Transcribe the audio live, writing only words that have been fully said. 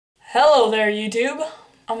Hello there, YouTube.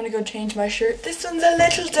 I'm gonna go change my shirt. This one's a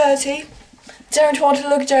little dirty. Don't want to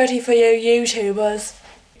look dirty for you YouTubers.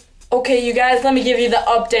 Okay, you guys, let me give you the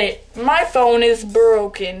update. My phone is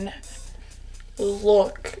broken.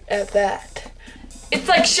 Look at that. It's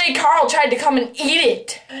like Shay Carl tried to come and eat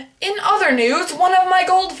it. In other news, one of my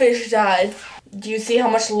goldfish died. Do you see how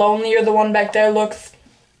much lonelier the one back there looks?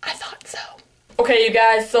 I thought so. Okay, you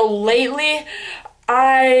guys, so lately,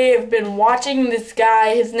 I've been watching this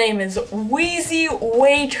guy. His name is Wheezy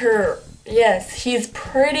Waiter. Yes, he's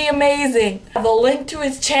pretty amazing. The link to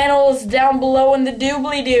his channel is down below in the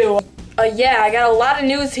doobly-doo. Yeah, I got a lot of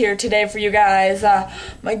news here today for you guys.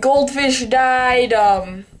 My goldfish died.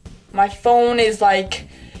 My phone is like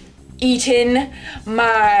eaten.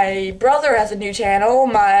 My brother has a new channel.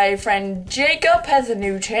 My friend Jacob has a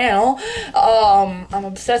new channel. I'm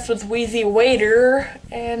obsessed with Wheezy Waiter,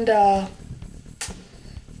 and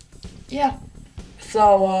yeah.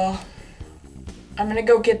 So I'm gonna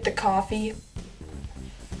go get the coffee.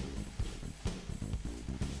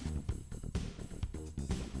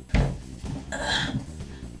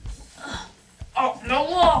 Oh, no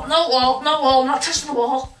wall, no wall, no wall, I'm not touching the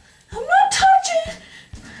wall. I'm not touching.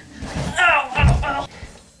 Ow, ow, ow.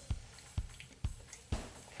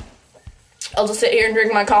 I'll just sit here and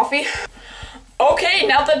drink my coffee. Okay,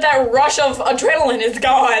 now that rush of adrenaline is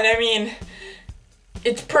gone, I mean,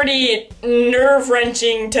 it's pretty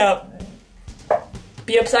nerve-wracking to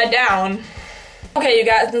be upside down. Okay, you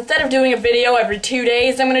guys, instead of doing a video every 2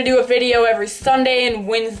 days, I'm gonna do a video every Sunday and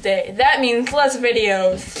Wednesday. That means less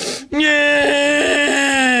videos. Yeah,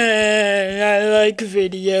 I like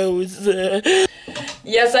videos.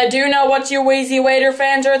 Yes, I do know what you Wheezy Waiter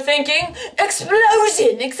fans are thinking.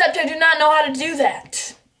 Explosion! Except I do not know how to do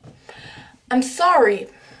that. I'm sorry.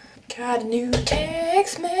 Got a new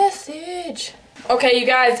text message. Okay, you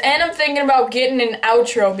guys, and I'm thinking about getting an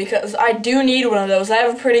outro because I do need one of those. I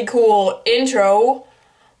have a pretty cool intro,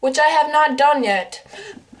 which I have not done yet.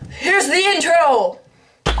 Here's the intro!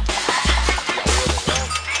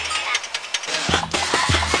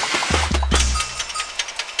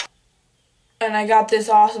 And I got this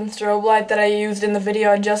awesome strobe light that I used in the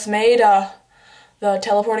video I just made, the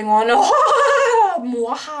teleporting one.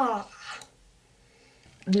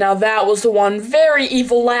 Now that was the one very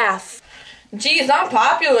evil laugh. Geez, I'm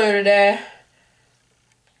popular today.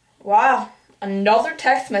 Wow, another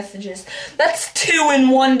text messages. That's 2 in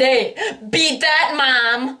one day. Beat that,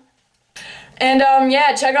 Mom. And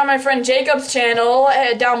yeah, check out my friend Jacob's channel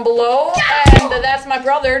down below. And that's my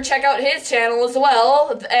brother. Check out his channel as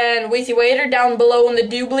well. And Wheezy Waiter down below in the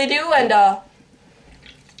doobly-doo. And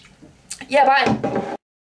yeah, bye.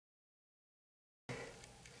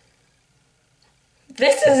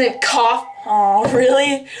 This isn't cough. Oh,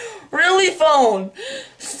 really? Really, phone?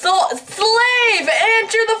 So, slave,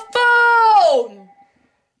 answer the phone!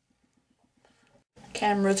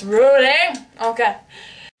 Camera's rolling. Okay.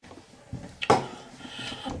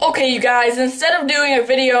 Okay, you guys, instead of doing a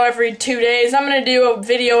video every 2 days, I'm gonna do a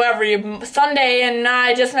video every Sunday, and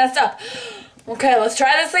I just messed up. Okay, let's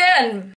try this again.